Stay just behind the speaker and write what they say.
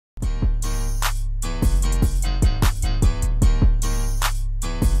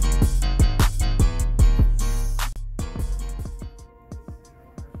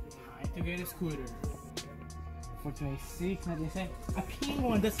scooter. For 26, 97. A pink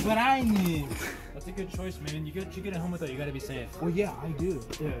one, that's what I need. That's a good choice, man. You get a helmet though. You gotta be safe. Oh yeah, I do.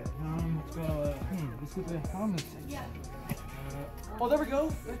 Yeah. Let's go. Let's go to the helmet section. Yeah. Oh, there we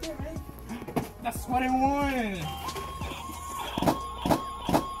go. Right there, man. That's what I wanted.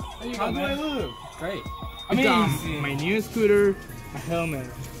 There you How go, do I man. look? Great. Amazing. My new scooter, a helmet,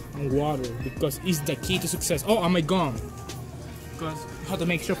 and water because it's the key to success. Oh, and my gum. Because you have to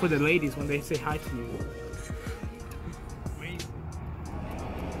make sure for the ladies when they say hi to you. Amazing.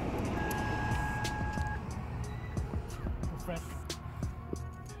 Fresh.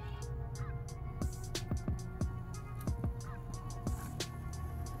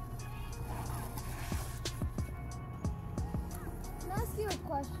 Can I ask you a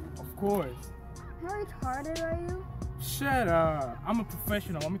question? Of course. How retarded are you? Shut up. I'm a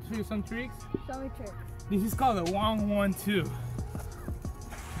professional. Want me to show you some tricks? Show me tricks. This is called a 1-1-2.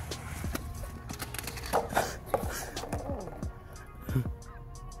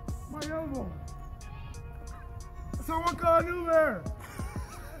 My elbow. Someone call an Uber.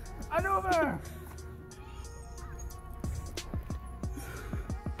 An Uber.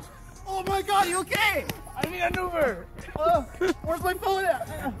 Oh my God, you okay? I need an Uber. Where's my phone at?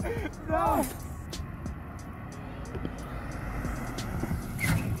 No.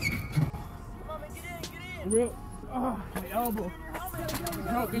 Real, my elbow.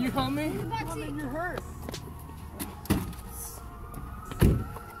 Bro, can you help me? You're hurt.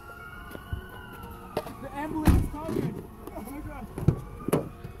 The ambulance is coming. Oh my God.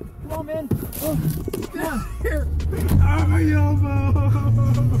 Come on, man. Come on. Here. Ah, my elbow.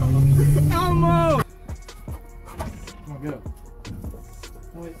 Elmo. Come on, get up.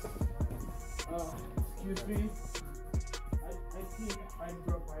 Wait. Excuse me. I think I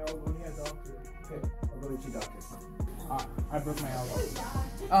broke my elbow. Need a doctor. Okay, I'll go get you, doctor. I broke my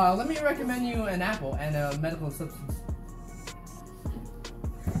elbow. Let me recommend you an apple and a medical substance.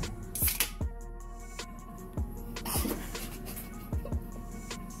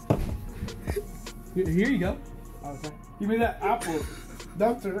 Here you go. Okay. Give me that apple,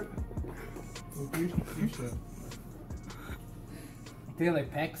 doctor. You should. They like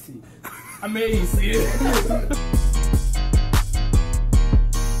Pepsi. Amazing.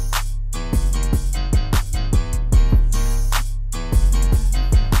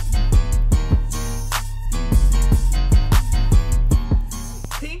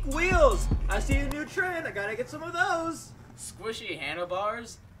 I see a new trend. I gotta get some of those. Squishy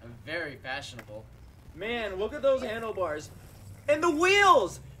handlebars are very fashionable. Man, look at those handlebars. And the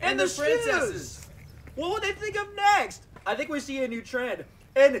wheels! And the princesses! What would they think of next? I think we see a new trend.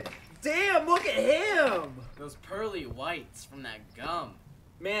 And damn, look at him! Those pearly whites from that gum.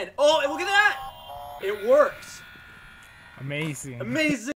 Man, oh, and look at that! It works. Amazing. Amazing.